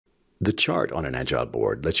The chart on an Agile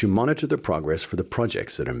board lets you monitor the progress for the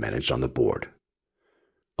projects that are managed on the board.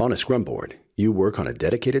 On a Scrum board, you work on a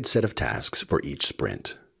dedicated set of tasks for each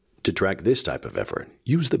sprint. To track this type of effort,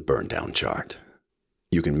 use the Burndown Chart.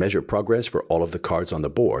 You can measure progress for all of the cards on the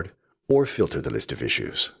board or filter the list of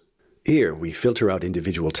issues. Here, we filter out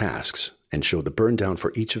individual tasks and show the burn down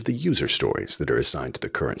for each of the user stories that are assigned to the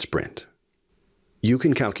current sprint. You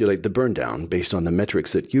can calculate the burn down based on the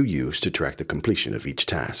metrics that you use to track the completion of each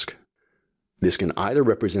task. This can either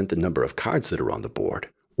represent the number of cards that are on the board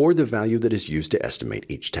or the value that is used to estimate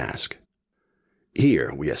each task.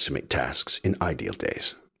 Here, we estimate tasks in ideal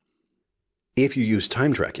days. If you use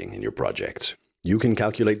time tracking in your projects, you can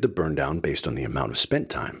calculate the burn down based on the amount of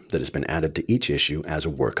spent time that has been added to each issue as a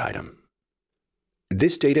work item.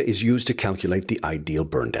 This data is used to calculate the ideal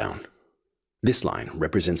burn down. This line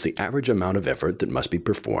represents the average amount of effort that must be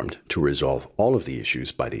performed to resolve all of the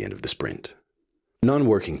issues by the end of the sprint.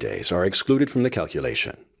 Non-working days are excluded from the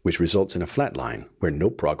calculation, which results in a flat line where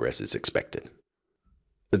no progress is expected.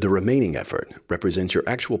 The remaining effort represents your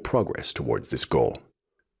actual progress towards this goal.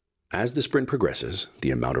 As the sprint progresses,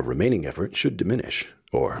 the amount of remaining effort should diminish,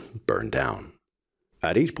 or burn down.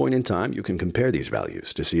 At each point in time, you can compare these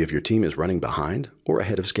values to see if your team is running behind or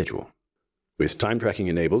ahead of schedule. With time tracking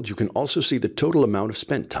enabled, you can also see the total amount of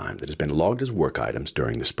spent time that has been logged as work items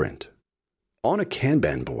during the sprint. On a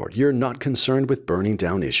Kanban board, you're not concerned with burning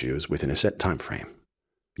down issues within a set time frame.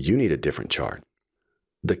 You need a different chart.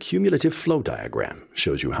 The cumulative flow diagram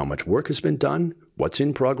shows you how much work has been done, what's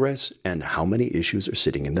in progress, and how many issues are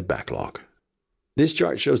sitting in the backlog. This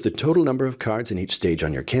chart shows the total number of cards in each stage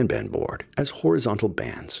on your Kanban board as horizontal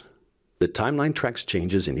bands. The timeline tracks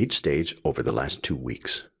changes in each stage over the last 2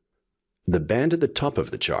 weeks. The band at the top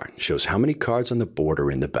of the chart shows how many cards on the board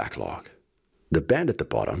are in the backlog. The band at the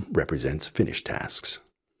bottom represents finished tasks.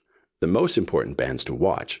 The most important bands to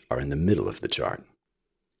watch are in the middle of the chart.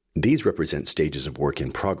 These represent stages of work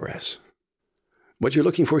in progress. What you're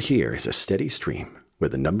looking for here is a steady stream, where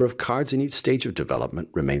the number of cards in each stage of development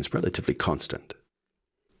remains relatively constant.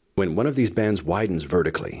 When one of these bands widens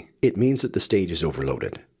vertically, it means that the stage is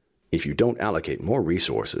overloaded. If you don't allocate more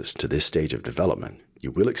resources to this stage of development,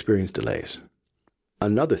 you will experience delays.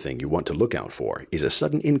 Another thing you want to look out for is a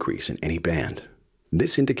sudden increase in any band.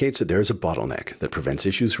 This indicates that there is a bottleneck that prevents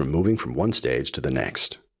issues from moving from one stage to the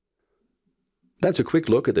next. That's a quick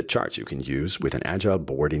look at the charts you can use with an Agile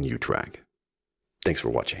board in YouTrack. Thanks for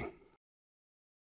watching.